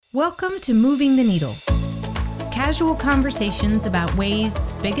Welcome to Moving the Needle. Casual conversations about ways,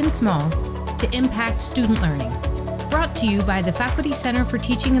 big and small, to impact student learning. Brought to you by the Faculty Center for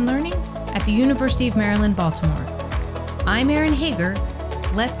Teaching and Learning at the University of Maryland, Baltimore. I'm Erin Hager.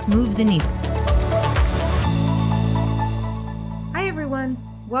 Let's move the needle. Hi, everyone.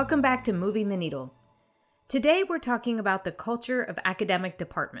 Welcome back to Moving the Needle. Today, we're talking about the culture of academic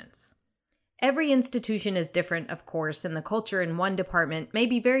departments. Every institution is different, of course, and the culture in one department may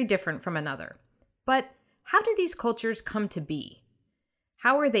be very different from another. But how do these cultures come to be?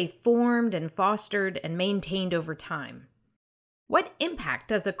 How are they formed and fostered and maintained over time? What impact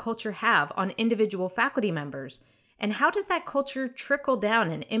does a culture have on individual faculty members, and how does that culture trickle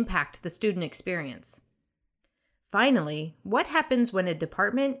down and impact the student experience? Finally, what happens when a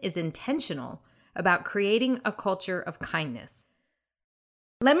department is intentional about creating a culture of kindness?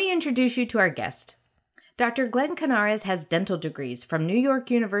 Let me introduce you to our guest. Dr. Glenn Canaris has dental degrees from New York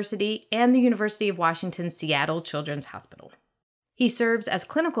University and the University of Washington Seattle Children's Hospital. He serves as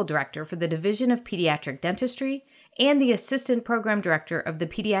clinical director for the Division of Pediatric Dentistry and the assistant program director of the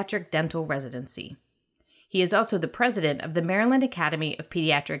Pediatric Dental Residency. He is also the president of the Maryland Academy of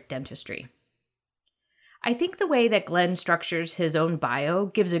Pediatric Dentistry. I think the way that Glenn structures his own bio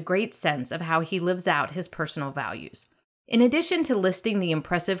gives a great sense of how he lives out his personal values. In addition to listing the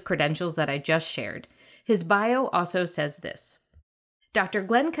impressive credentials that I just shared, his bio also says this. Dr.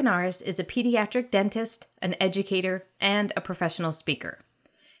 Glenn Canaris is a pediatric dentist, an educator, and a professional speaker.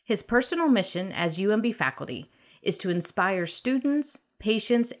 His personal mission as UMB faculty is to inspire students,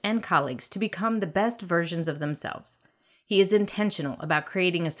 patients, and colleagues to become the best versions of themselves. He is intentional about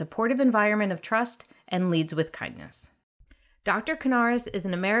creating a supportive environment of trust and leads with kindness. Dr. Canaris is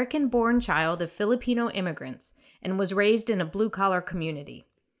an American-born child of Filipino immigrants and was raised in a blue-collar community.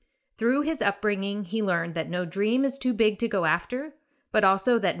 Through his upbringing, he learned that no dream is too big to go after, but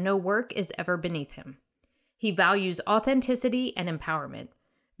also that no work is ever beneath him. He values authenticity and empowerment,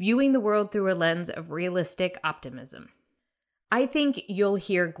 viewing the world through a lens of realistic optimism. I think you'll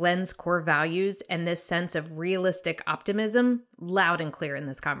hear Glenn's core values and this sense of realistic optimism loud and clear in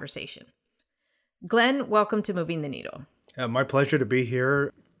this conversation. Glenn, welcome to Moving the Needle. My pleasure to be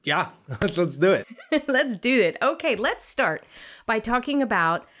here. Yeah, let's do it. Let's do it. Okay, let's start by talking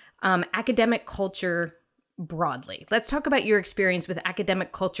about academic culture broadly. Let's talk about your experience with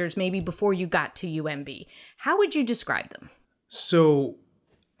academic cultures maybe before you got to UMB. How would you describe them? So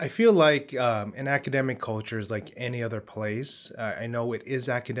I feel like in academic cultures, like any other place, I know it is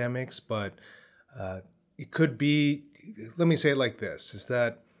academics, but it could be, let me say it like this, is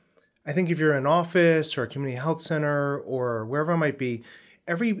that I think if you're in an office or a community health center or wherever it might be,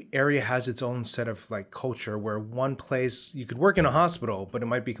 every area has its own set of like culture where one place, you could work in a hospital, but it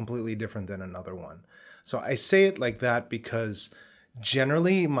might be completely different than another one. So I say it like that because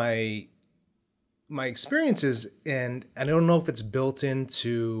generally my experiences, and I don't know if it's built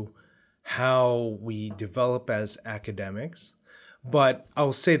into how we develop as academics, but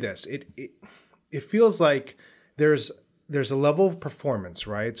I'll say this, it feels like there's a level of performance,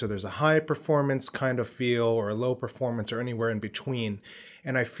 right? So there's a high performance kind of feel or a low performance or anywhere in between.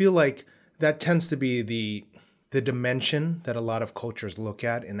 And I feel like that tends to be the dimension that a lot of cultures look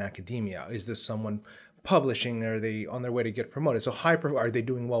at in academia. Is this someone publishing? Are they on their way to get promoted? So are they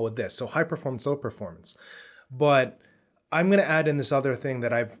doing well with this? So high performance, low performance. But I'm going to add in this other thing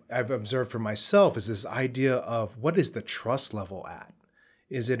that I've observed for myself is this idea of what is the trust level at?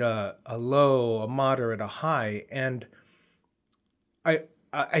 Is it a low, a moderate, a high? And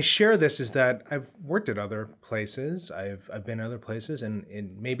I share this is that I've worked at other places. I've been other places, and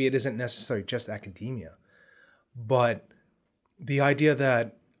maybe it isn't necessarily just academia, but the idea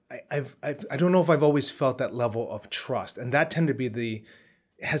that I don't know if I've always felt that level of trust, and that tend to be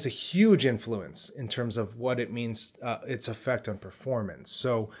has a huge influence in terms of what it means, its effect on performance.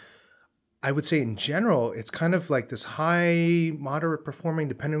 So I would say in general, it's kind of like this high, moderate performing,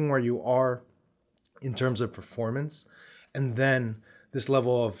 depending on where you are in terms of performance, and then this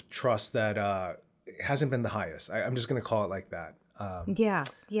level of trust that hasn't been the highest. I'm just going to call it like that. Yeah.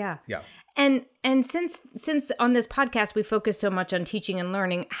 And since on this podcast we focus so much on teaching and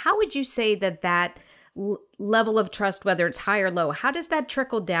learning, how would you say that level of trust, whether it's high or low, how does that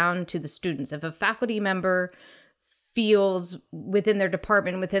trickle down to the students? If a faculty member feels within their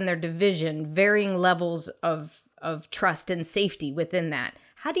department, within their division, varying levels of trust and safety within that,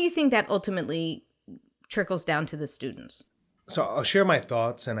 how do you think that ultimately trickles down to the students? So I'll share my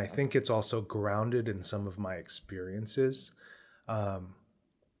thoughts, and I think it's also grounded in some of my experiences. I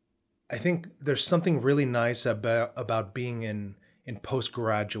think there's something really nice about being in in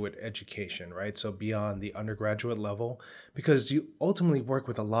postgraduate education, right? So beyond the undergraduate level, because you ultimately work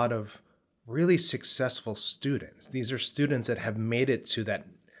with a lot of really successful students. These are students that have made it to that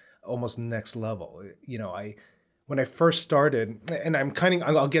almost next level. When I first started, and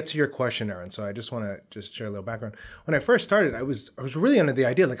I'll get to your question, Aaron. So I just want to just share a little background. When I first started, I was really under the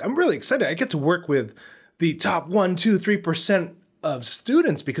idea, like, I'm really excited. I get to work with the top 1, 2, 3% of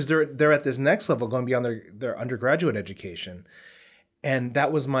students because they're at this next level, going beyond their undergraduate education. And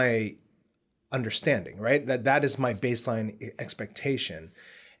that was my understanding, right? That is my baseline expectation.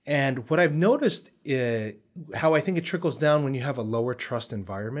 And what I've noticed how I think it trickles down when you have a lower trust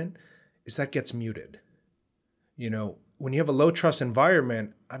environment is that gets muted. When you have a low trust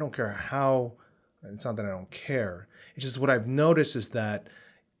environment, I don't care how, it's not that I don't care. It's just what I've noticed is that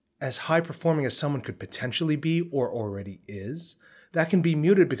as high performing as someone could potentially be or already is, that can be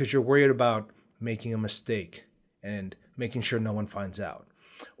muted because you're worried about making a mistake and making sure no one finds out.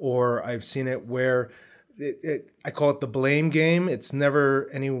 Or I've seen it where I call it the blame game. It's never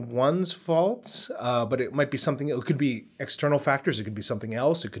anyone's fault, but it might be something. It could be external factors. It could be something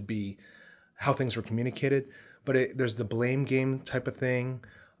else. It could be how things were communicated. But there's the blame game type of thing.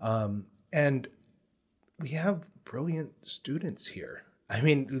 And we have brilliant students here. I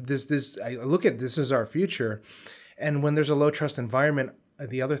mean, I look at this as our future. And when there's a low trust environment,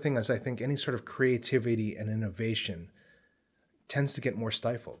 the other thing is I think any sort of creativity and innovation tends to get more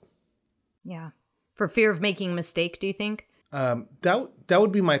stifled. Yeah. For fear of making a mistake, do you think? That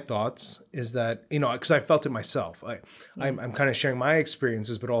would be my thoughts, is that, because I felt it myself. I'm kind of sharing my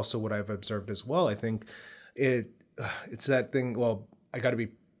experiences, but also what I've observed as well. I think it's that thing, well, I got to be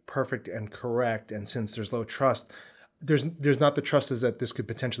perfect and correct. And since there's low trust, there's not the trust is that this could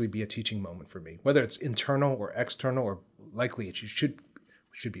potentially be a teaching moment for me, whether it's internal or external, or likely it should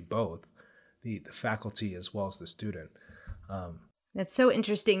be both, the faculty as well as the student. That's so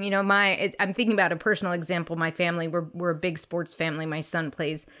interesting. I'm thinking about a personal example. My family, we're a big sports family. My son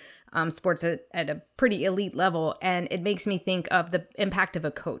plays sports at a pretty elite level, and it makes me think of the impact of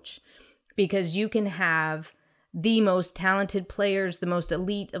a coach, because you can have the most talented players, the most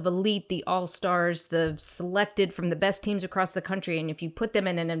elite of elite, the all-stars, the selected from the best teams across the country. And if you put them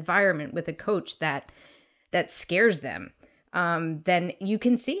in an environment with a coach that scares them, then you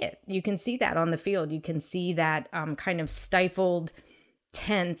can see it. You can see that on the field. You can see that kind of stifled,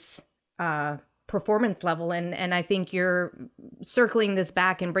 tense performance level. And I think you're circling this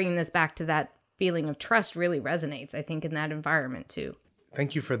back and bringing this back to that feeling of trust really resonates, I think, in that environment too.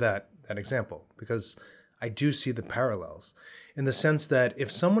 Thank you for that example, because I do see the parallels in the sense that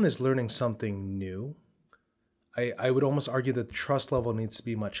if someone is learning something new, I would almost argue that the trust level needs to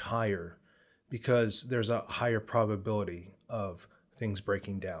be much higher, because there's a higher probability of things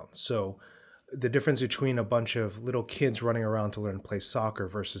breaking down. So the difference between a bunch of little kids running around to learn to play soccer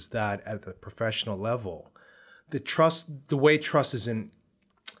versus that at the professional level, the way trust is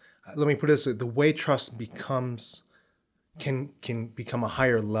let me put it this way, the way trust can become a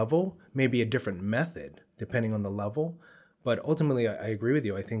higher level, maybe a different method depending on the level. But ultimately, I agree with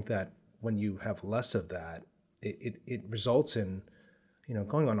you. I think that when you have less of that, it results in,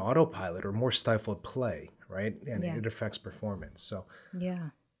 going on autopilot or more stifled play, right? And it affects performance. So yeah,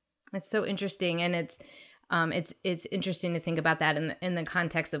 it's so interesting, and it's interesting to think about that in the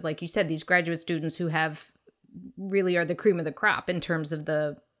context of, like you said, these graduate students who really are the cream of the crop in terms of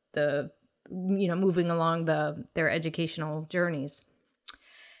the moving along their educational journeys.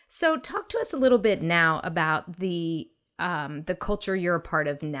 So talk to us a little bit now about the culture you're a part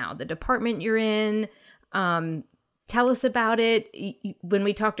of now, the department you're in. Tell us about it. When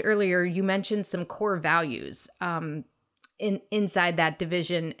we talked earlier, you mentioned some core values inside that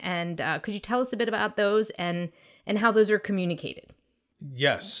division. And could you tell us a bit about those and how those are communicated?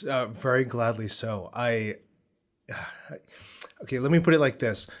 Yes, very gladly so. Okay, let me put it like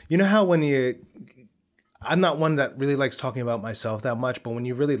this. You know how I'm not one that really likes talking about myself that much, but when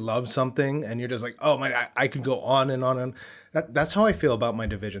you really love something and you're just like, oh my, I could go on and on and that's how I feel about my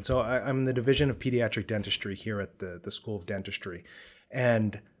division. So I'm in the division of pediatric dentistry here at the School of Dentistry.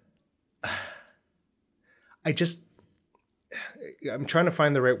 And I'm trying to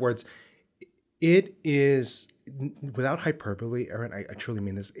find the right words. It is, without hyperbole, Aaron, I truly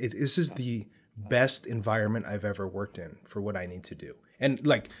mean this. This is the best environment I've ever worked in for what I need to do. And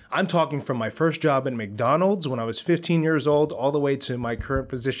I'm talking from my first job in McDonald's when I was 15 years old, all the way to my current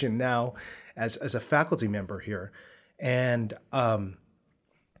position now as a faculty member here. And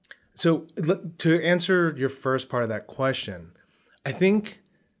so to answer your first part of that question, I think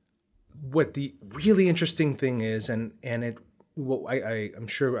what the really interesting thing is, I'm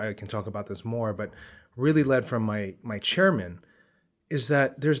sure I can talk about this more, but really led from my chairman, is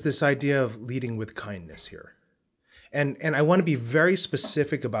that there's this idea of leading with kindness here. And I want to be very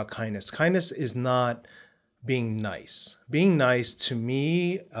specific about kindness. Kindness is not being nice. Being nice to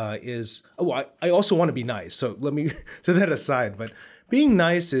me I also want to be nice. So let me set that aside. But being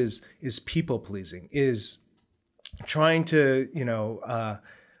nice is people pleasing, is trying to,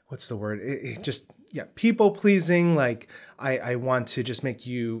 what's the word? People pleasing. Like I want to just make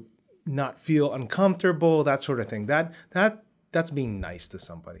you not feel uncomfortable, that sort of thing. That's being nice to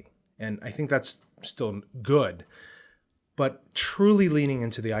somebody. And I think that's still good. But truly leaning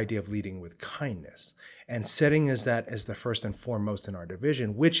into the idea of leading with kindness and setting that as the first and foremost in our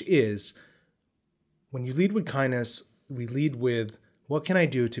division, which is when you lead with kindness, we lead with, what can I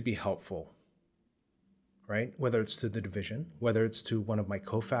do to be helpful? Right? Whether it's to the division, whether it's to one of my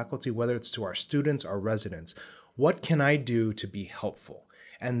co-faculty, whether it's to our students, our residents, what can I do to be helpful?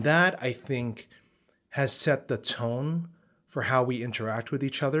 And that, I think, has set the tone for how we interact with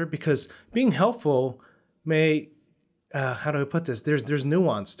each other, because being helpful may, how do I put this? There's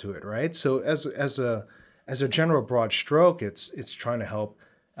nuance to it, right? So as a general broad stroke, it's trying to help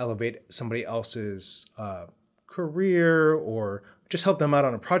elevate somebody else's career, or just help them out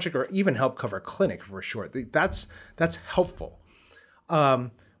on a project, or even help cover a clinic for short. That's helpful.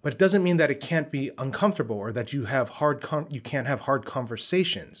 But it doesn't mean that it can't be uncomfortable, or that you have you can't have hard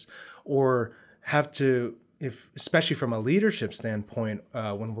conversations, or have to, especially from a leadership standpoint,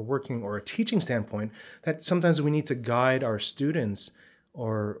 when we're working, or a teaching standpoint, that sometimes we need to guide our students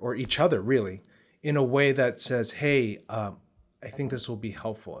or each other really in a way that says, hey, I think this will be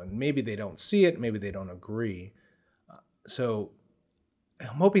helpful. And maybe they don't see it, maybe they don't agree. So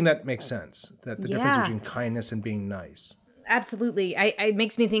I'm hoping that makes sense, that the difference between kindness and being nice. Absolutely. It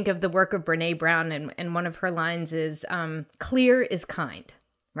makes me think of the work of Brene Brown, and one of her lines is, clear is kind,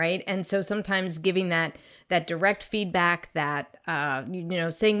 right? And so sometimes giving that direct feedback, that,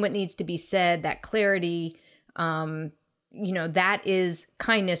 saying what needs to be said, that clarity, that is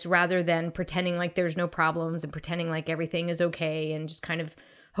kindness, rather than pretending like there's no problems and pretending like everything is okay and just kind of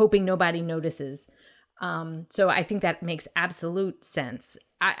hoping nobody notices. So I think that makes absolute sense.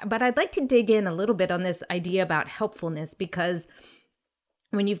 But I'd like to dig in a little bit on this idea about helpfulness, because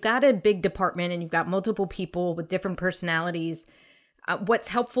when you've got a big department and you've got multiple people with different personalities, what's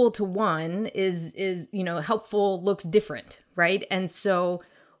helpful to one is helpful looks different, right? And so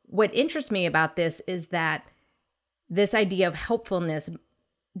what interests me about this is that this idea of helpfulness,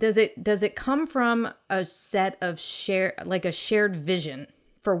 does it come from a set of a shared vision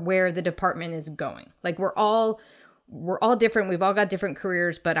for where the department is going? Like we're all different. We've all got different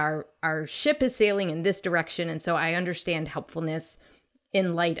careers, but our ship is sailing in this direction. And so I understand helpfulness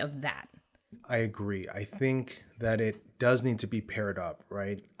in light of that. I agree. I think that it does need to be paired up,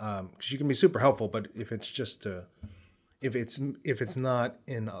 right? Because you can be super helpful, but if it's just if it's not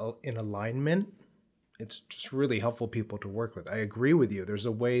in alignment, it's just really helpful people to work with. I agree with you. There's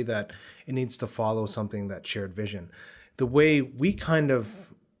a way that it needs to follow something, that shared vision. The way we kind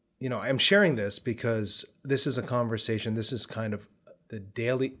of, I'm sharing this because this is a conversation. This is kind of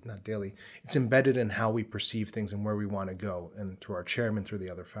it's embedded in how we perceive things and where we want to go, and through our chairman, through the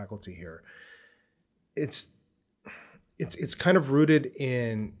other faculty here. It's kind of rooted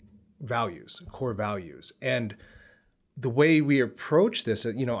in values, core values. And the way we approach this,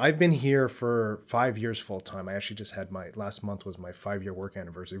 I've been here for 5 years full time. I actually just had last month was my 5-year work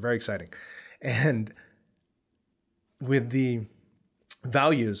anniversary. Very exciting. And with the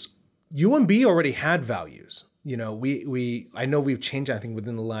values, UMB already had values. I know we've changed, I think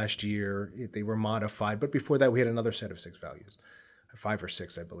within the last year, they were modified, but before that we had another set of 6 values, 5 or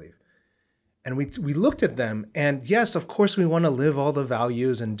 6, I believe. And we looked at them, and yes, of course we want to live all the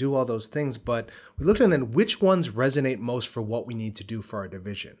values and do all those things, but we looked at them and which ones resonate most for what we need to do for our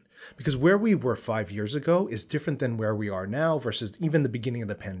division. Because where we were 5 years ago is different than where we are now versus even the beginning of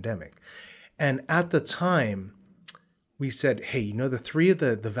the pandemic. And at the time, we said, hey, the 3 of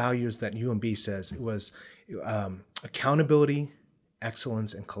the values that UMB says, it was accountability,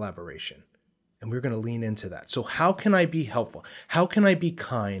 excellence, and collaboration. And we're going to lean into that. So how can I be helpful? How can I be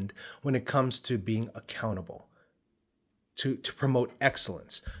kind when it comes to being accountable, to promote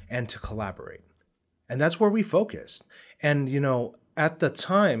excellence, and to collaborate? And that's where we focused. And, at the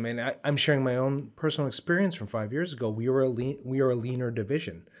time, and I'm sharing my own personal experience from 5 years ago, we are a leaner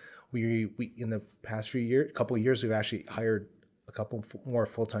division. We in the past couple of years, we've actually hired a couple more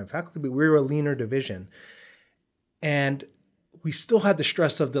full-time faculty, but we were a leaner division. And we still had the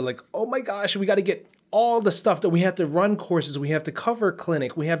stress of oh my gosh, we got to get all the stuff that we have to run courses, we have to cover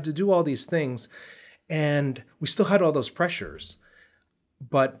clinic, we have to do all these things. And we still had all those pressures.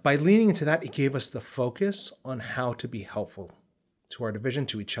 But by leaning into that, it gave us the focus on how to be helpful to our division,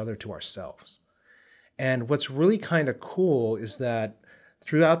 to each other, to ourselves. And what's really kind of cool is that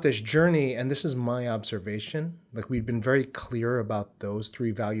throughout this journey, and this is my observation, like we've been very clear about those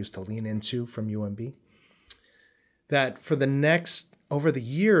 3 values to lean into from UMB, that over the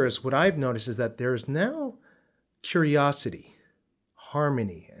years, what I've noticed is that there's now curiosity,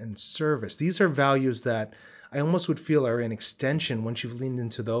 harmony, and service. These are values that I almost would feel are an extension once you've leaned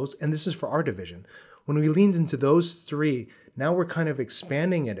into those. And this is for our division. When we leaned into those 3, now we're kind of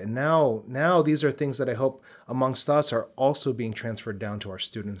expanding it. And now these are things that I hope amongst us are also being transferred down to our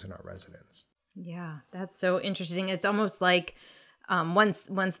students and our residents. Yeah, that's so interesting. It's almost like once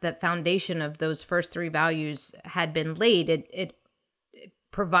the foundation of those first 3 values had been laid, it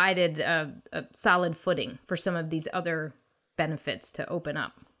provided a solid footing for some of these other benefits to open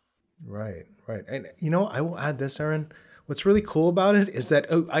up. Right. And, I will add this, Erin. What's really cool about it is that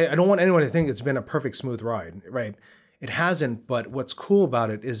I don't want anyone to think it's been a perfect, smooth ride, right? It hasn't, but what's cool about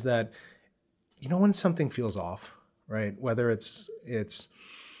it is that, when something feels off, right? Whether it's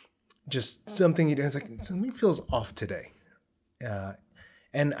just something, it's like something feels off today.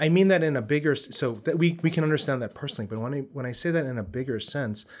 And I mean that in a bigger, so that we can understand that personally, but when I say that in a bigger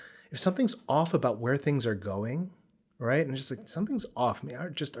sense, if something's off about where things are going, right? And just like something's off,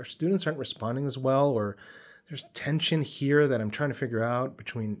 our students aren't responding as well, or there's tension here that I'm trying to figure out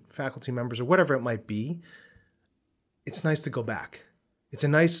between faculty members or whatever it might be, it's nice to go back. It's a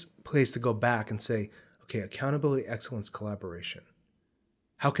nice place to go back and say, okay, accountability, excellence, collaboration.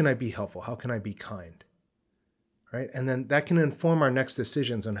 How can I be helpful? How can I be kind? Right? And then that can inform our next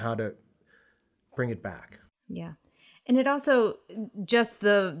decisions on how to bring it back. Yeah. And it also just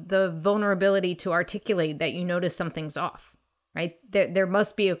the vulnerability to articulate that you notice something's off, right? There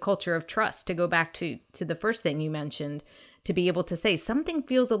must be a culture of trust, to go back to the first thing you mentioned, to be able to say something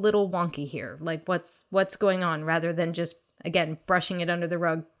feels a little wonky here. Like what's going on, rather than just, again, brushing it under the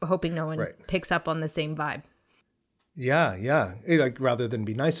rug, hoping no one picks up on the same vibe. Yeah. Like rather than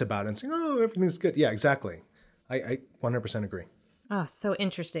be nice about it and saying, oh, everything's good. Yeah, exactly. I 100% agree. Oh, so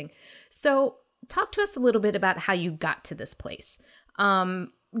interesting. So talk to us a little bit about how you got to this place.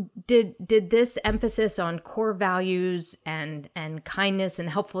 Did this emphasis on core values and kindness and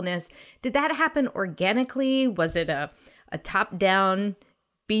helpfulness, did that happen organically? Was it a top-down,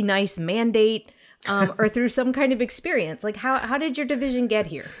 be nice mandate, or through some kind of experience? Like how did your division get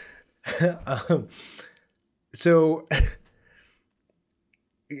here? So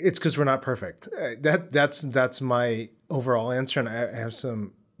it's because we're not perfect. That's my overall answer, and I have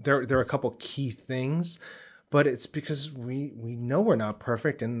some. There are a couple key things, but it's because we know we're not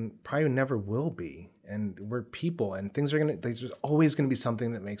perfect and probably never will be, and we're people, and there's always gonna be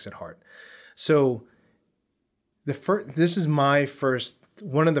something that makes it hard. So this is my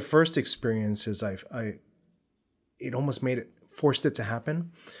one of the first experiences it almost forced it to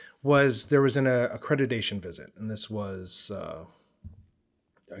happen. There was an accreditation visit, and this was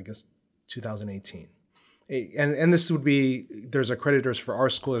I guess 2018. And this would be, there's accreditors for our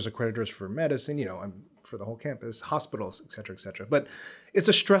school, there's accreditors for medicine, for the whole campus, hospitals, et cetera, but it's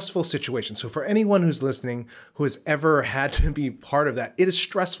a stressful situation. So for anyone who's listening, who has ever had to be part of that, it is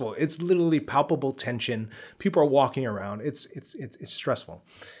stressful. It's literally palpable tension. People are walking around. It's stressful.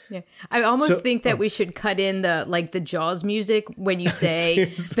 Yeah. I almost think that we should cut in the Jaws music when you say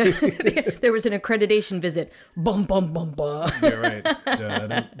there was an accreditation visit. Bum, bum, bum, bum. You're right. Da,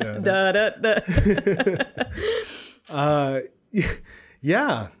 da, da.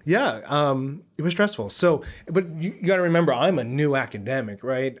 Yeah. It was stressful. So, but you got to remember, I'm a new academic,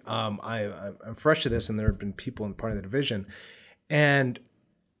 right? I'm fresh to this, and there have been people in part of the division. And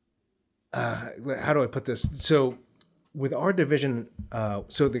how do I put this? So, with our division,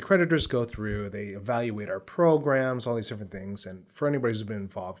 so the accreditors go through, they evaluate our programs, all these different things. And for anybody who's been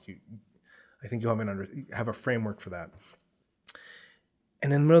involved, I think you have a framework for that.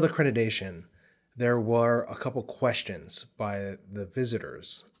 And in the middle of the accreditation, there were a couple questions by the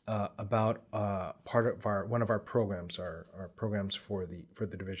visitors about one of our programs, our programs for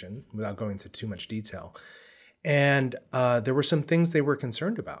the division, without going into too much detail. And there were some things they were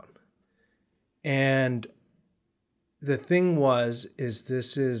concerned about. And the thing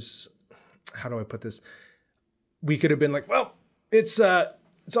is how do I put this? We could have been like, well, it's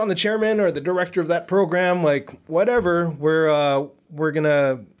on the chairman or the director of that program, like whatever. We're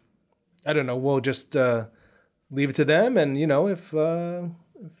gonna, I don't know, we'll just leave it to them. And,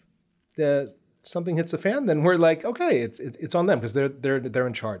 if something hits the fan, then we're like, okay, it's on them because they're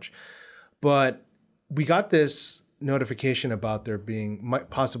in charge. But we got this notification about there being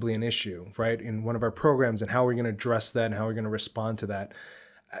possibly an issue, right, in one of our programs, and how we're going to address that and how we're going to respond to that.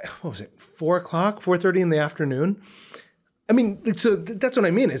 What was it, 4:30 in the afternoon? I mean, so that's what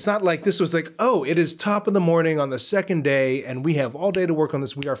I mean. It's not like this was like, oh, it is top of the morning on the second day and we have all day to work on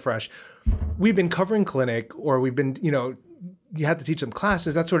this. We are fresh. We've been covering clinic, or we've been, you have to teach them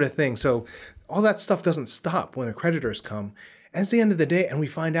classes, that sort of thing. So all that stuff doesn't stop when accreditors come. And it's the end of the day and we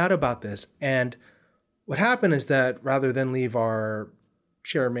find out about this. And what happened is that rather than leave our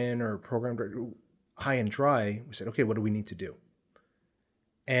chairman or program director high and dry, we said, okay, what do we need to do?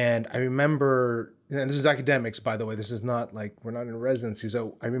 And I remember, and this is academics, by the way, this is not like, we're not in residency.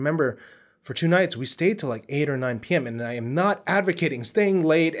 So I remember for 2 nights, we stayed till like 8 or 9 p.m. And I am not advocating staying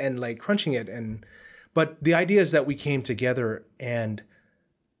late and like crunching it. But the idea is that we came together and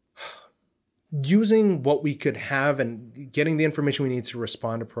using what we could have and getting the information we need to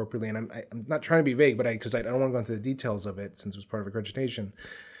respond appropriately. And I'm not trying to be vague, but because I don't want to go into the details of it since it was part of accreditation.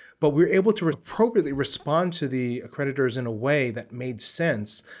 But we were able to appropriately respond to the accreditors in a way that made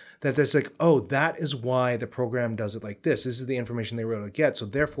sense, that there's like, oh, that is why the program does it like this. This is the information they were able to get. So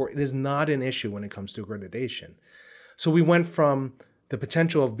therefore, it is not an issue when it comes to accreditation. So we went from the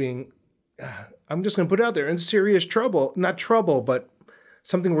potential of being, I'm just going to put it out there, in serious trouble, not trouble, but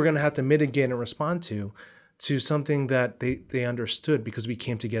something we're going to have to mitigate and respond to something that they understood because we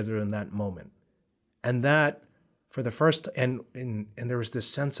came together in that moment. And that, for the first, and there was this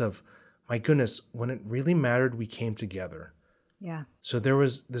sense of, my goodness, when it really mattered, we came together. Yeah. So there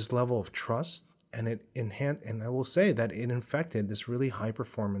was this level of trust, and it enhanced, and I will say that it infected this really high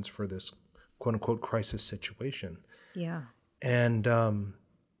performance for this quote unquote crisis situation. Yeah. And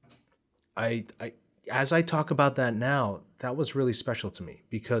I as I talk about that now, that was really special to me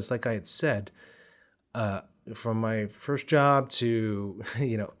because, like I had said, from my first job to,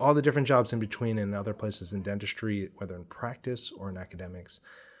 all the different jobs in between and other places in dentistry, whether in practice or in academics,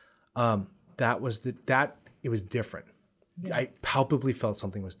 it was different. Yeah. I palpably felt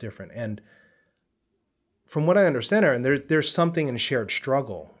something was different. And from what I understand, Aaron, there's something in shared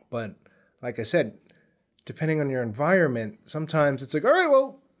struggle. But like I said, depending on your environment, sometimes it's like, all right,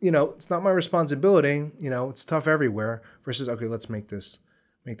 well, it's not my responsibility. It's tough everywhere versus, okay, let's make this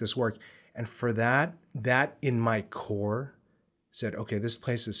work. And for that in my core said, okay, this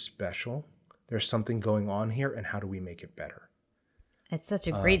place is special. There's something going on here. And how do we make it better? It's such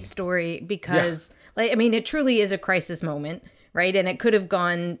a great story because, it truly is a crisis moment, right? And it could have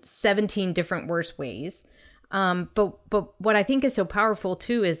gone 17 different worse ways. But what I think is so powerful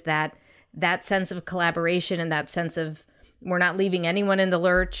too is that sense of collaboration and that sense of, we're not leaving anyone in the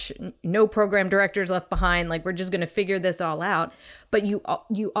lurch, no program directors left behind, like we're just going to figure this all out. But you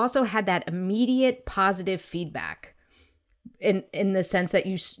also had that immediate positive feedback in the sense that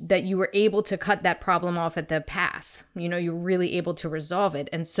you were able to cut that problem off at the pass. You were really able to resolve it.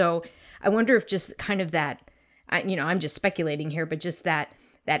 And so I wonder if just kind of that, I'm just speculating here, but just that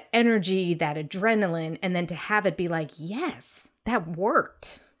energy, that adrenaline, and then to have it be like, yes, that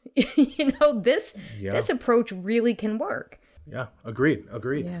worked. This approach really can work. Yeah, agreed.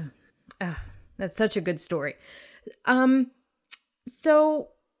 Yeah. That's such a good story. So,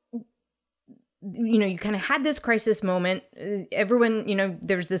 you kind of had this crisis moment. Everyone,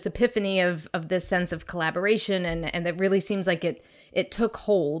 there's this epiphany of this sense of collaboration, and that really seems like it took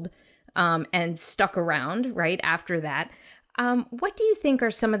hold and stuck around right after that. What do you think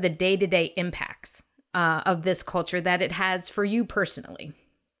are some of the day-to-day impacts of this culture that it has for you personally?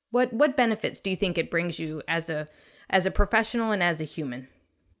 What benefits do you think it brings you as a professional and as a human?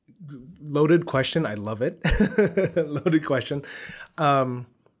 Loaded question. I love it. Loaded question. To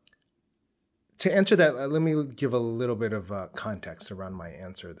answer that, let me give a little bit of context around my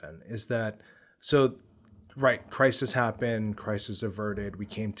answer then. Is that, so, right, crisis happened, crisis averted, we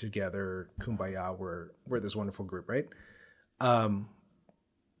came together, kumbaya, we're this wonderful group, right?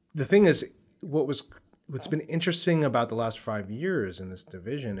 The thing is, what's been interesting about the last 5 years in this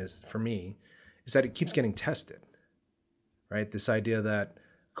division is, for me, is that it keeps getting tested, right? This idea that,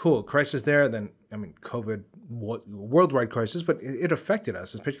 cool, crisis there, then, COVID, worldwide crisis, but it affected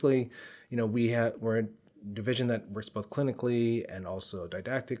us, particularly, we're a division that works both clinically and also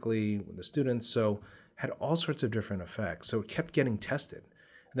didactically with the students, so had all sorts of different effects. So it kept getting tested.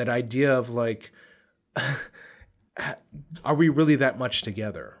 That idea of like, are we really that much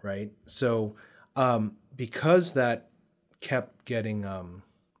together, right? So, because that kept getting,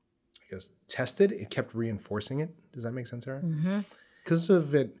 tested, it kept reinforcing it. Does that make sense, Sarah? Mm-hmm. Because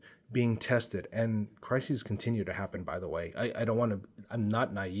of it being tested, and crises continue to happen, by the way. I'm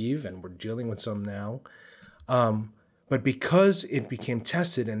not naive, and we're dealing with some now. But because it became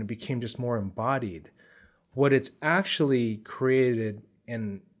tested and it became just more embodied, what it's actually created,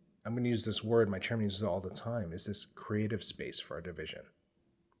 and I'm going to use this word, my chairman uses it all the time, is this creative space for our division.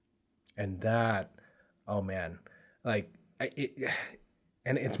 And that, oh man, like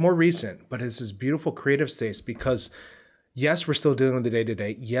and it's more recent, but it's this beautiful creative space because yes, we're still dealing with the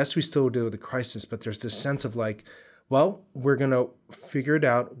day-to-day. Yes, we still deal with the crisis, but there's this sense of like, well, we're going to figure it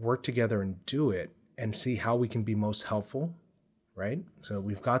out, work together and do it and see how we can be most helpful, right? So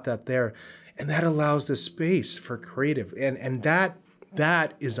we've got that there. And that allows the space for creative. And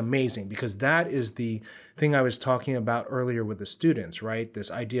that is amazing because that is the thing I was talking about earlier with the students, right?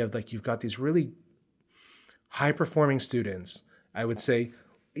 This idea of like, you've got these really high-performing students. I would say,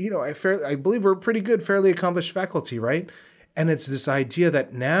 I believe we're pretty good, fairly accomplished faculty, right? And it's this idea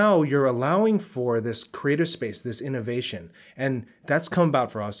that now you're allowing for this creative space, this innovation. And that's come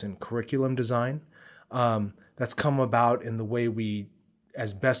about for us in curriculum design. That's come about in the way we,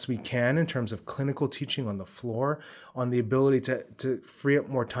 as best we can, in terms of clinical teaching on the floor, on the ability to free up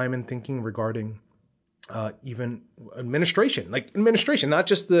more time and thinking regarding even administration, not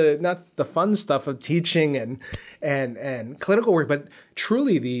the fun stuff of teaching and clinical work, but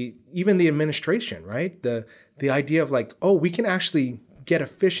truly even the administration, right? The idea of like, oh, we can actually get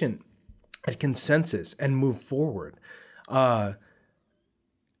efficient at consensus and move forward. And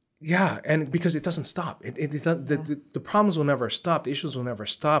because it doesn't stop. The problems will never stop. The issues will never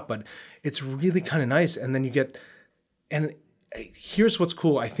stop, but it's really kind of nice. And then and here's what's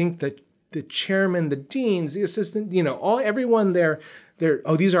cool. I think that the chairman, the deans, the assistant, everyone there,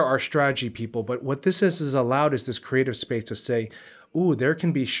 these are our strategy people. But what this is allowed is this creative space to say, ooh, there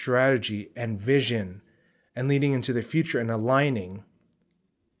can be strategy and vision and leading into the future and aligning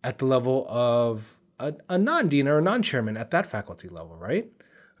at the level of a non-dean or a non-chairman at that faculty level, right?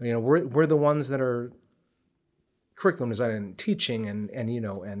 We're the ones that are curriculum design and teaching and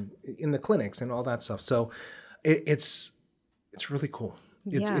in the clinics and all that stuff. So it's really cool.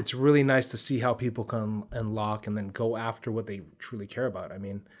 It's really nice to see how people can unlock and then go after what they truly care about. I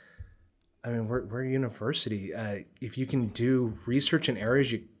mean, we're a university. If you can do research in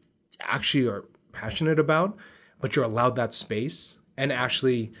areas you actually are passionate about, but you're allowed that space and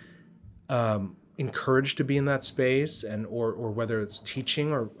actually encouraged to be in that space, and or whether it's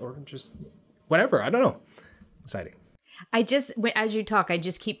teaching or just whatever, I don't know. Exciting. As you talk, I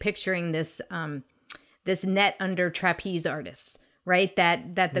just keep picturing this this net under trapeze artists, right?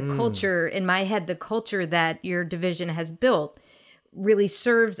 That the culture in my head, the culture that your division has built really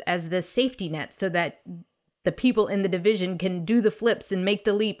serves as the safety net so that the people in the division can do the flips and make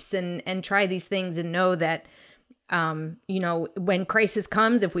the leaps and try these things and know that, when crisis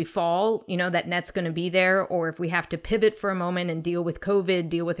comes, if we fall, that net's going to be there, or if we have to pivot for a moment and deal with COVID,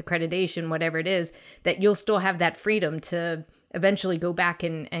 deal with accreditation, whatever it is, that you'll still have that freedom to eventually go back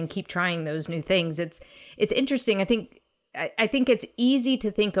and keep trying those new things. It's interesting. I think it's easy to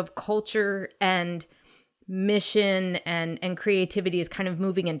think of culture and mission and creativity as kind of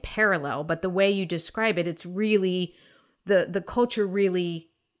moving in parallel, but the way you describe it, it's really the culture really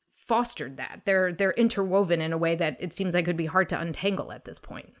fostered that. They're interwoven in a way that it seems like it would be hard to untangle at this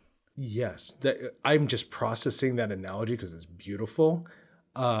point. Yes, I'm just processing that analogy because it's beautiful,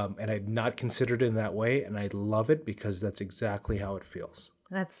 and I'd not considered it in that way, and I love it because that's exactly how it feels.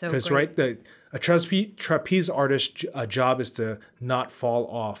 That's so because great. Right, a trapeze artist's job is to not fall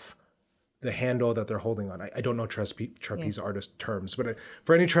off the handle that they're holding on. I don't know trapeze artist terms, but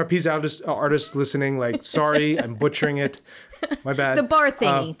for any trapeze artists listening, like, sorry, I'm butchering it. My bad. The bar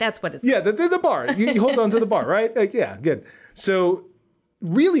thingy, that's what it's called. Yeah, the bar. You hold on to the bar, right? Like, yeah, good. So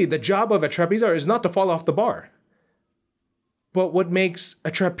really, the job of a trapeze artist is not to fall off the bar. But what makes a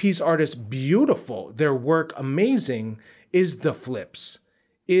trapeze artist beautiful, their work amazing, is the flips,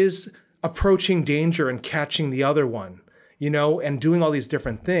 is approaching danger and catching the other one, and doing all these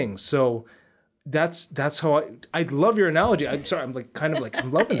different things. So that's how I love your analogy. I'm sorry,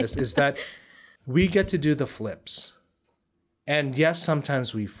 I'm loving this, is that we get to do the flips. And yes,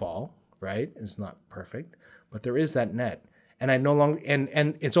 sometimes we fall, right? It's not perfect, but there is that net. And I no longer, and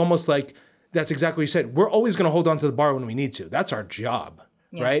it's almost like, that's exactly what you said. We're always going to hold on to the bar when we need to. That's our job,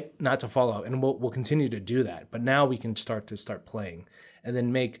 right? Not to fall out. And we'll continue to do that. But now we can start playing and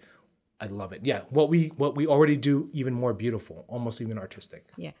then make, I love it. Yeah. What we already do even more beautiful, almost even artistic.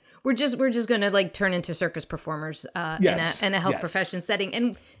 Yeah. We're just going to turn into circus performers in a health profession setting.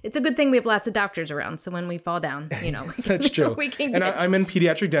 And it's a good thing we have lots of doctors around. So when we fall down, that's true. We can and I'm in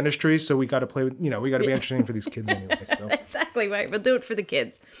pediatric dentistry, so we got to play with, we got to be entertaining for these kids anyway. So. Exactly right. We'll do it for the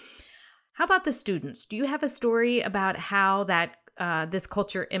kids. How about the students? Do you have a story about how that this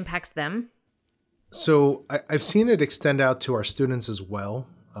culture impacts them? So I've seen it extend out to our students as well.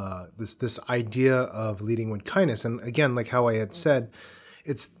 This idea of leading with kindness, and again, like how I had said,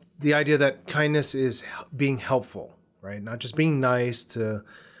 it's the idea that kindness is being helpful, right? Not just being nice to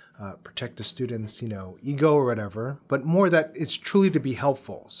protect the student's, ego or whatever, but more that it's truly to be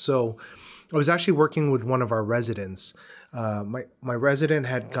helpful. So I was actually working with one of our residents. My resident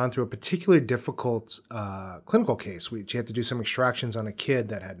had gone through a particularly difficult clinical case. She had to do some extractions on a kid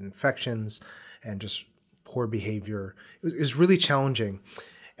that had infections and just poor behavior. It was really challenging.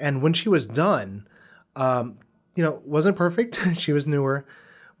 And when she was done, wasn't perfect. She was newer.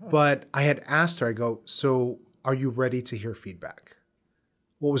 But I had asked her, I go, so are you ready to hear feedback?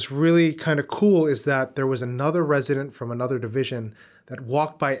 What was really kind of cool is that there was another resident from another division that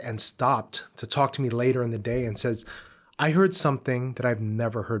walked by and stopped to talk to me later in the day and says, I heard something that I've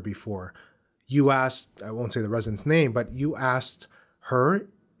never heard before. You asked, I won't say the resident's name, but you asked her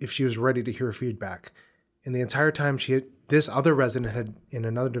if she was ready to hear feedback. And the entire time this other resident had in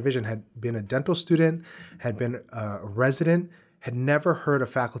another division had been a dental student, had been a resident, had never heard a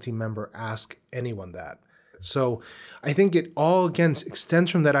faculty member ask anyone that. So I think it all, again,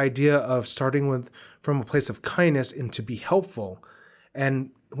 extends from that idea of starting from a place of kindness and to be helpful.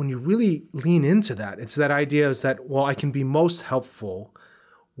 And when you really lean into that, it's that idea is that, well, I can be most helpful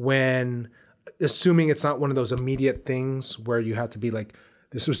when, assuming it's not one of those immediate things where you have to be like,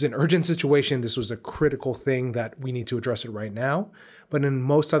 this was an urgent situation, this was a critical thing that we need to address it right now. But in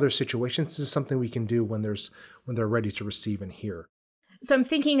most other situations, this is something we can do when they're ready to receive and hear. So I'm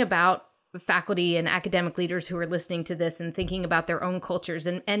thinking about faculty and academic leaders who are listening to this and thinking about their own cultures,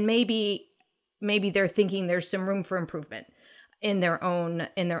 and maybe they're thinking there's some room for improvement in their own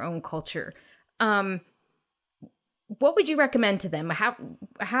culture. What would you recommend to them?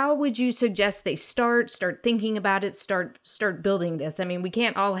 How would you suggest they start thinking about it, start building this? I mean, we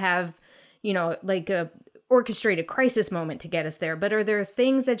can't all have, like a orchestrated crisis moment to get us there, but are there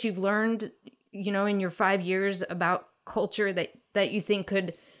things that you've learned, in your 5 years about culture that you think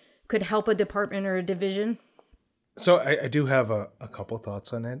could help a department or a division? So I do have a couple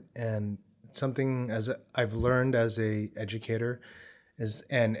thoughts on it, and something I've learned as a educator is,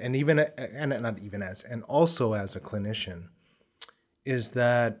 and also as a clinician, is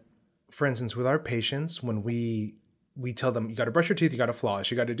that, for instance, with our patients, when we tell them, you got to brush your teeth, you got to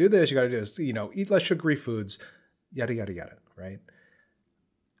floss, you got to do this, you got to do this, eat less sugary foods, yada, yada, yada, right?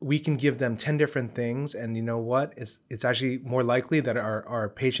 We can give them 10 different things. And you know what? It's actually more likely that our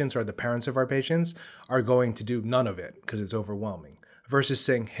patients or the parents of our patients are going to do none of it because it's overwhelming, versus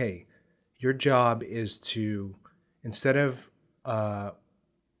saying, hey, your job is to, instead of,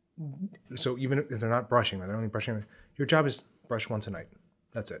 so even if they're not brushing, or they're only brushing, your job is brush once a night.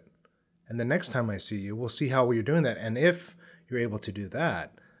 That's it. And the next time I see you, we'll see how you're doing that. And if you're able to do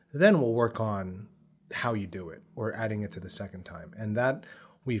that, then we'll work on how you do it or adding it to the second time. And that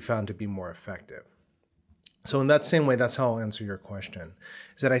we found to be more effective. So in that same way, that's how I'll answer your question,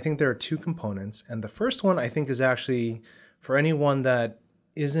 is that I think there are two components. And the first one I think is actually for anyone that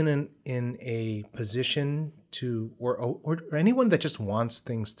isn't in a position to, or anyone that just wants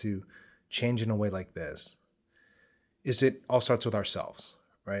things to change in a way like this, is it all starts with ourselves,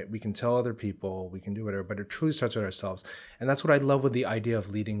 right? We can tell other people, we can do whatever, but it truly starts with ourselves. And that's what I love with the idea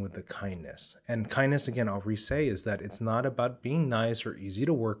of leading with the kindness. And kindness, again, I'll re-say, is that it's not about being nice or easy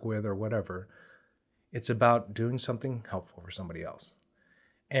to work with or whatever. It's about doing something helpful for somebody else.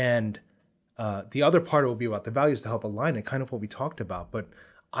 And the other part will be about the values to help align it, kind of what we talked about. But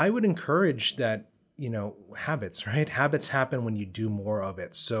I would encourage that, habits, right? Habits happen when you do more of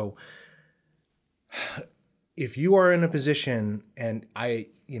it. So if you are in a position, and I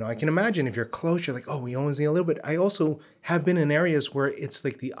can imagine if you're close, you're like, oh, we always need a little bit. I also have been in areas where it's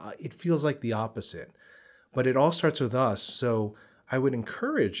like it feels like the opposite, but it all starts with us. So I would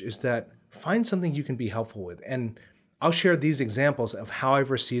encourage is that find something you can be helpful with. And I'll share these examples of how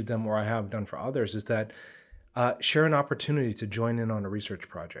I've received them or I have done for others, is that share an opportunity to join in on a research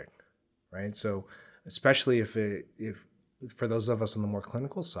project, right? So especially if for those of us on the more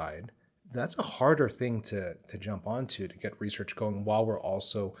clinical side, that's a harder thing to jump onto, to get research going while we're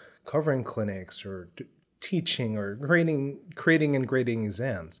also covering clinics or teaching or creating and grading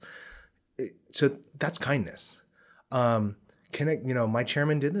exams. So that's kindness. My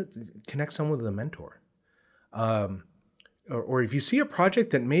chairman did it. Connect someone with a mentor. Or if you see a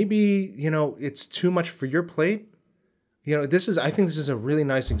project that maybe, it's too much for your plate, I think this is a really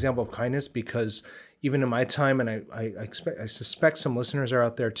nice example of kindness, because even in my time, and I suspect some listeners are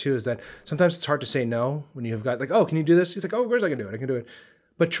out there too, is that sometimes it's hard to say no when you've got like, oh, can you do this? He's like, oh, of course I can do it.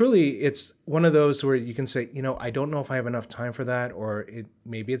 But truly, it's one of those where you can say, I don't know if I have enough time for that, or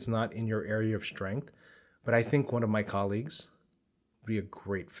maybe it's not in your area of strength, but I think one of my colleagues would be a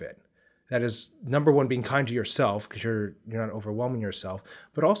great fit. That is, number one, being kind to yourself, because you're not overwhelming yourself,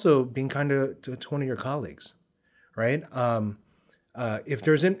 but also being kind to one of your colleagues, right? If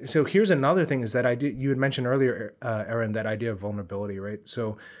there's so here's another thing is that you had mentioned earlier, Aaron, that idea of vulnerability, right?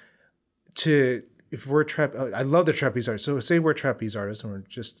 So if we're I love the trapeze artist. So say we're trapeze artists and we're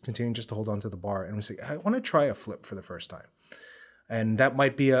just continuing just to hold on to the bar and we say, I want to try a flip for the first time. And that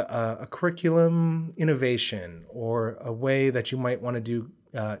might be a curriculum innovation or a way that you might want to do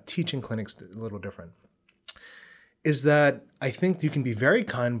teaching clinics a little different. Is that I think you can be very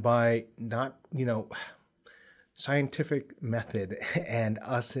kind by not, scientific method and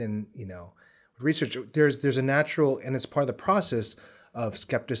us in, research. There's a natural, and it's part of the process of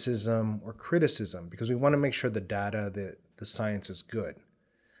skepticism or criticism because we want to make sure the data, the science is good.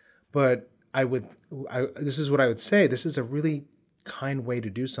 But this is what I would say. This is a really kind way to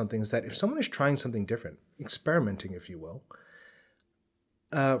do something is that if someone is trying something different, experimenting, if you will,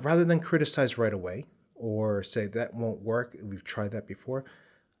 rather than criticize right away or say that won't work, we've tried that before,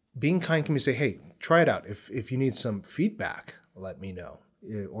 being kind can be say, hey, try it out. If you need some feedback, let me know,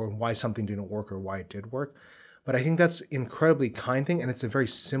 or why something didn't work or why it did work. But I think that's incredibly kind thing, and it's a very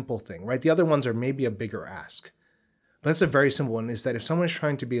simple thing, right? The other ones are maybe a bigger ask. But that's a very simple one, is that if someone is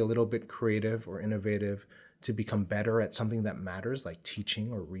trying to be a little bit creative or innovative to become better at something that matters, like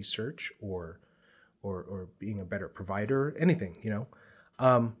teaching or research or being a better provider, anything,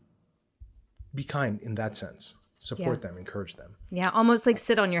 be kind in that sense. Support them, encourage them. Yeah, almost like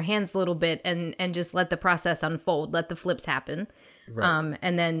sit on your hands a little bit and just let the process unfold, let the flips happen, right.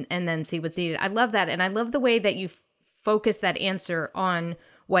 and then see what's needed. I love that, and I love the way that you focus that answer on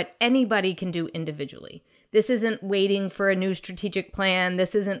what anybody can do individually. This isn't waiting for a new strategic plan.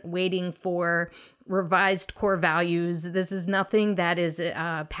 This isn't waiting for revised core values. This is nothing that is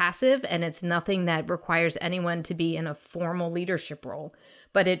passive, and it's nothing that requires anyone to be in a formal leadership role.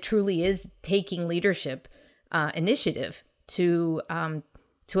 But it truly is taking leadership initiative to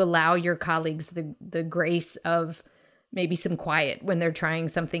allow your colleagues the grace of maybe some quiet when they're trying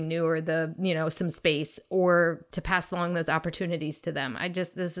something new, or some space, or to pass along those opportunities to them.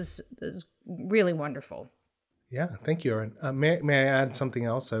 This is really wonderful. Yeah, thank you, Aaron. May I add something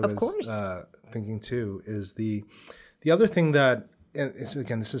else? Of course. Thinking too is the other thing that, and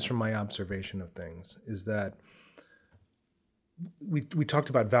this is from my observation of things, is that we talked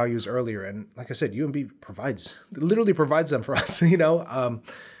about values earlier, and like I said, UMB literally provides them for us,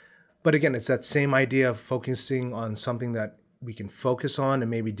 but again, it's that same idea of focusing on something that we can focus on and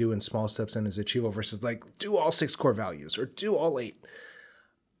maybe do in small steps and is achievable versus like do all 6 core values or do all 8.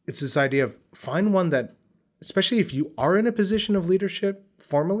 It's this idea of find one that, especially if you are in a position of leadership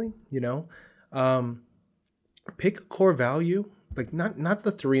formally, pick a core value, like not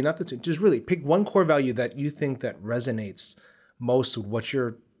the 3, not the 2, just really pick one core value that you think that resonates most with what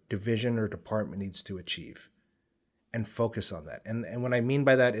your division or department needs to achieve, and focus on that. And what I mean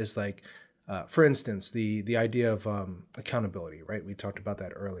by that is like, for instance, the idea of accountability, right? We talked about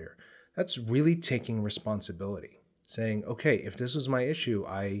that earlier. That's really taking responsibility, saying, okay, if this was my issue,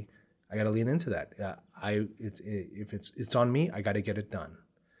 I got to lean into that. If it's on me, I got to get it done.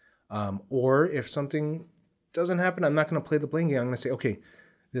 Or if something doesn't happen, I'm not going to play the blame game. I'm going to say, okay,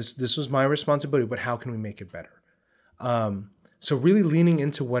 this was my responsibility, but how can we make it better? So really leaning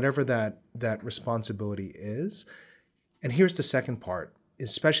into whatever that responsibility is. And here's the second part,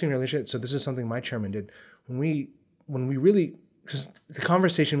 especially in relationship. So this is something my chairman did when we really, because the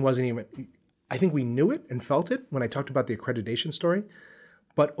conversation wasn't even, I think we knew it and felt it when I talked about the accreditation story.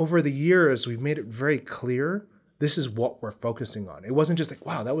 But over the years, we've made it very clear, this is what we're focusing on. It wasn't just like,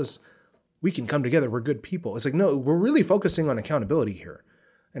 wow, we can come together, we're good people. It's like, no, we're really focusing on accountability here.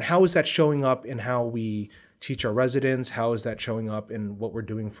 And how is that showing up in how we teach our residents? How is that showing up in what we're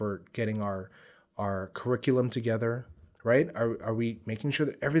doing for getting our curriculum together, right? Are we making sure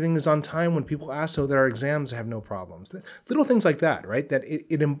that everything is on time when people ask so that our exams have no problems? Little things like that, right? That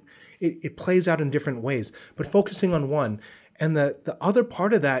it plays out in different ways, but focusing on one. And the other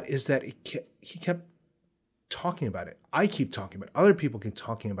part of that is that he kept talking about it. I keep talking about it. Other people keep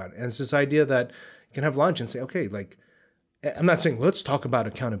talking about it. And it's this idea that you can have lunch and say, okay, like, I'm not saying let's talk about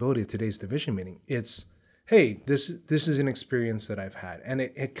accountability at today's division meeting. It's, hey, this is an experience that I've had. And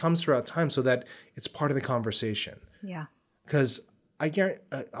it comes throughout time so that it's part of the conversation. Yeah. Because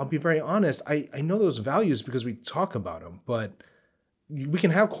I'll be very honest, I know those values because we talk about them, but we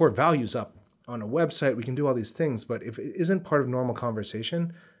can have core values up on a website, we can do all these things, but if it isn't part of normal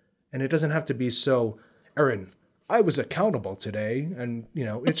conversation, and it doesn't have to be so, Aaron, I was accountable today, and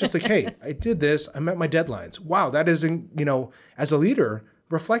it's just like, hey, I did this, I met my deadlines. Wow, that isn't, as a leader,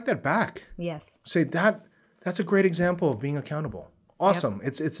 reflect that back. Yes. Say that's a great example of being accountable. Awesome.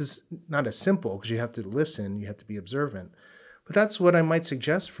 Yep. It's not as simple because you have to listen, you have to be observant, but that's what I might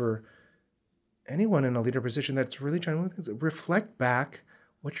suggest for anyone in a leader position that's really trying to reflect back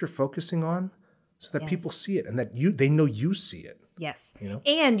what you're focusing on so that people see it and that they know you see it. Yes. You know?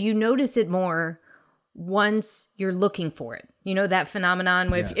 And you notice it more once you're looking for it. You know, that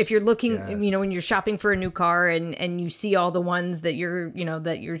phenomenon with if you're looking, when you're shopping for a new car and you see all the ones that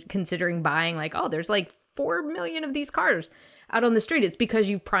you're considering buying, like, oh, there's like 4 million of these cars out on the street. It's because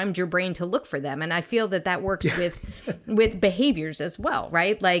you've primed your brain to look for them. And I feel that works with behaviors as well,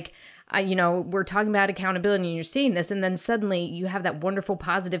 right? Like, we're talking about accountability and you're seeing this, and then suddenly you have that wonderful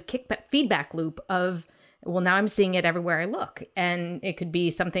positive feedback loop of, well, now I'm seeing it everywhere I look. And it could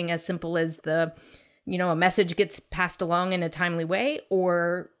be something as simple as a message gets passed along in a timely way,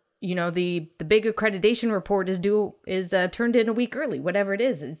 or, the big accreditation report is turned in a week early, whatever it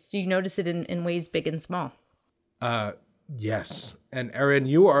is. You notice it in ways big and small. Yes. And Erin,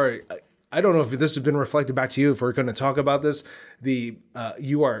 I don't know if this has been reflected back to you, if we're going to talk about this,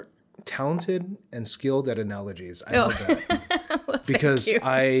 you are talented and skilled at analogies. I love that. Well, because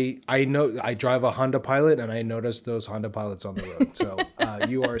I know I drive a Honda Pilot and I noticed those Honda Pilots on the road. So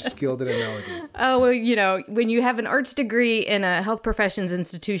you are skilled at analogies. Oh, well, when you have an arts degree in a health professions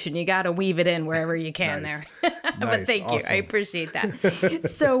institution, you got to weave it in wherever you can there. But thank you. I appreciate that.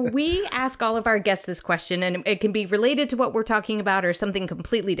 So we ask all of our guests this question, and it can be related to what we're talking about or something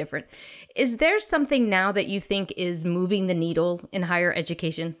completely different. Is there something now that you think is moving the needle in higher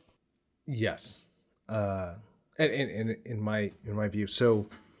education? Yes. And in my view. So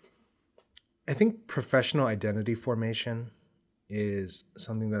I think professional identity formation is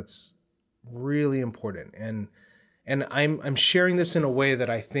something that's really important. And I'm sharing this in a way that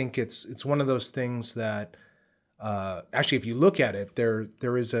I think it's one of those things that actually, if you look at it,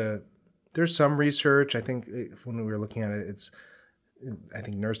 there's some research. I think when we were looking at it, I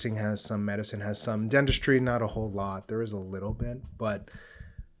think nursing has some, medicine has some, dentistry not a whole lot. There is a little bit, but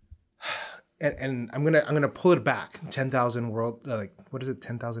and I'm gonna pull it back. 10,000 world, like what is it?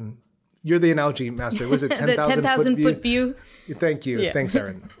 10,000. You're the analogy master. Was it 10,000 foot view? Thank you. Yeah. Thanks,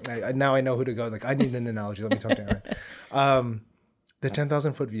 Erin. Now I know who to go. Like, I need an analogy. Let me talk to Erin. The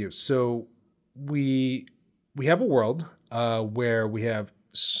 10,000 foot view. So we have a world where we have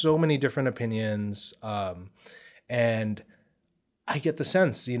so many different opinions, and I get the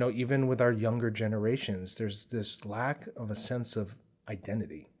sense, even with our younger generations, there's this lack of a sense of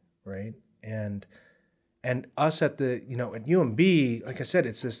identity, right? And us at at UMB, like I said,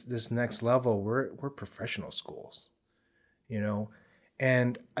 it's this next level. We're professional schools,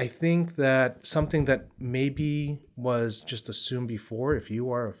 and I think that something that maybe was just assumed before, if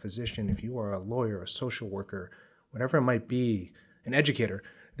you are a physician, if you are a lawyer, a social worker, whatever it might be, an educator,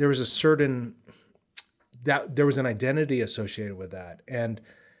 there was an identity associated with that. And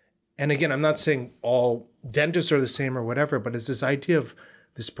again, I'm not saying all dentists are the same or whatever, but it's this idea of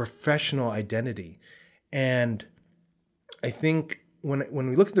this professional identity. And I think when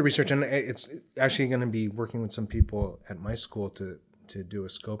we look at the research, and it's actually going to be working with some people at my school to do a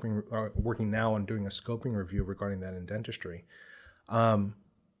scoping, or working now on doing a scoping review regarding that in dentistry,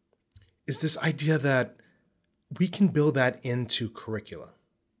 is this idea that we can build that into curricula,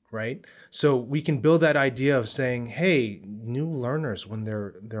 right? So we can build that idea of saying, hey, new learners, when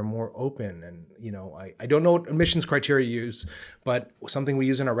they're more open, and I don't know what admissions criteria you use, but something we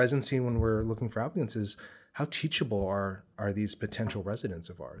use in our residency when we're looking for applicants is how teachable are these potential residents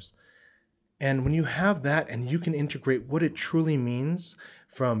of ours. And when you have that and you can integrate what it truly means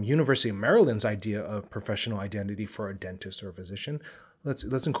from University of Maryland's idea of professional identity for a dentist or a physician, let's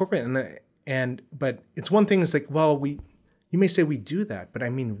incorporate it. But it's one thing, it's like, well, you may say we do that, but I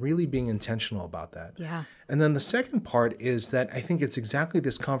mean really being intentional about that. Yeah. And then the second part is that I think it's exactly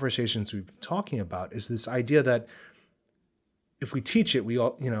this conversations we've been talking about, is this idea that if we teach it, we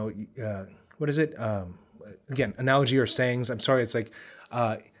all, what is it? Again, analogy or sayings. I'm sorry. It's like,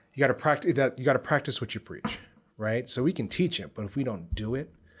 you got to practice what you preach, right? So we can teach it, but if we don't do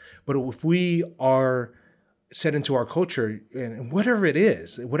it, but if we are set into our culture and whatever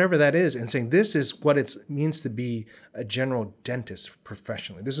that is, and saying this is what it means to be a general dentist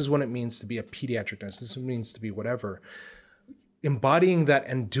professionally. This is what it means to be a pediatric dentist. This is what it means to be whatever. Embodying that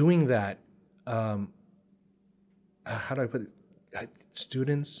and doing that. How do I put it?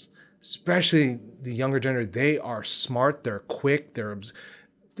 Students, especially the younger generation, they are smart. They're quick. I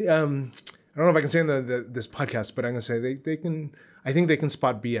don't know if I can say in this podcast, but I'm going to say they can. I think they can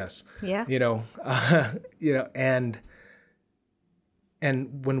spot BS. Yeah.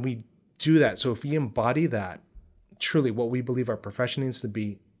 And when we do that, so if we embody that, truly what we believe our profession needs to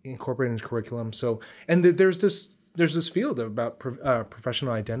be incorporated into curriculum. So, and there's this field about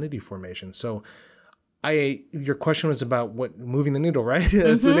professional identity formation. So your question was about what moving the needle, right?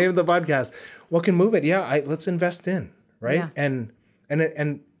 That's the name of the podcast. What can move it? Yeah, let's invest in, right? Yeah.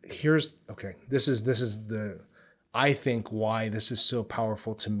 And here's okay. This is the I think why this is so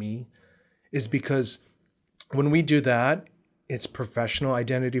powerful to me is because when we do that, it's professional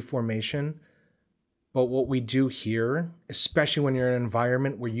identity formation. But what we do here, especially when you're in an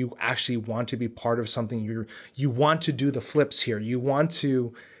environment where you actually want to be part of something, you want to do the flips here. You want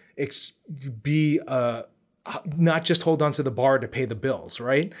to be not just hold on to the bar to pay the bills,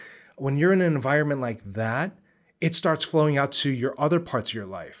 right? When you're in an environment like that, it starts flowing out to your other parts of your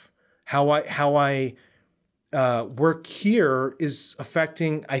life. How I work here is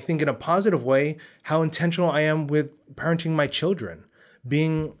affecting, I think in a positive way, how intentional I am with parenting my children,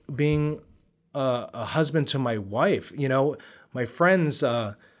 being a husband to my wife, my friends,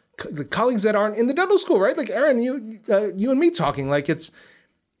 the colleagues that aren't in the dental school, right? Like Aaron, you and me talking, like it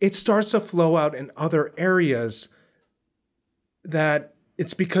starts to flow out in other areas that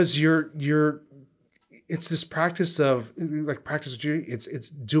it's because it's this practice of it's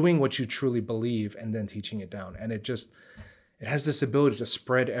doing what you truly believe and then teaching it down. And it has this ability to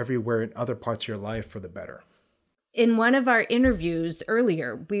spread everywhere in other parts of your life for the better. In one of our interviews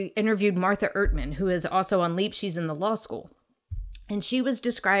earlier, we interviewed Martha Ertman, who is also on LEAP. She's in the law school. And she was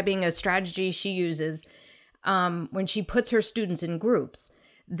describing a strategy she uses when she puts her students in groups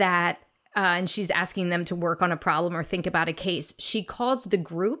that, and she's asking them to work on a problem or think about a case. She calls the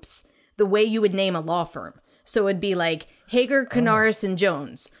groups the way you would name a law firm. So it'd be like Hager, Canaris, and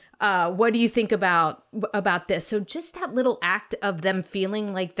Jones. What do you think about this? So just that little act of them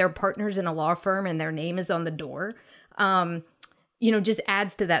feeling like they're partners in a law firm and their name is on the door, just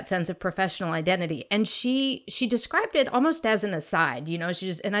adds to that sense of professional identity. And she described it almost as an aside,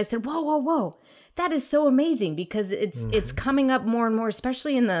 and I said, whoa, that is so amazing because it's coming up more and more,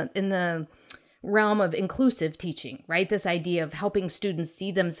 especially in the realm of inclusive teaching, right? This idea of helping students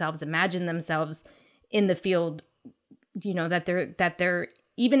see themselves, imagine themselves in the field, that they're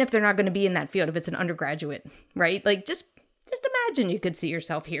even if they're not going to be in that field, if it's an undergraduate, right? Like just imagine you could see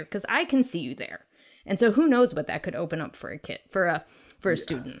yourself here because I can see you there. And so who knows what that could open up for a kid, for a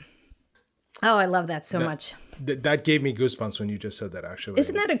student. Oh, I love that so much. That gave me goosebumps when you just said that, actually.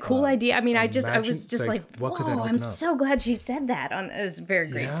 Isn't that a cool idea? I mean, I was just like whoa, I'm so glad she said that. It was very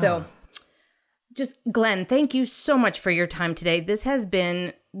great. Yeah. So just Glenn, thank you so much for your time today. This has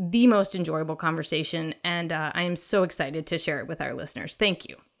been the most enjoyable conversation, and I am so excited to share it with our listeners. Thank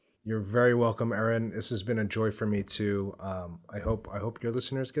you. You're very welcome, Erin. This has been a joy for me too. I hope your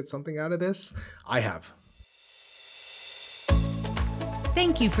listeners get something out of this. I have.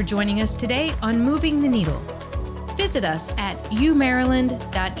 Thank you for joining us today on Moving the Needle. Visit us at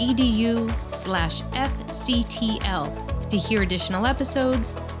umaryland.edu/FCTL to hear additional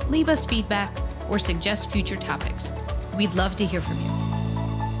episodes, leave us feedback, or suggest future topics. We'd love to hear from you.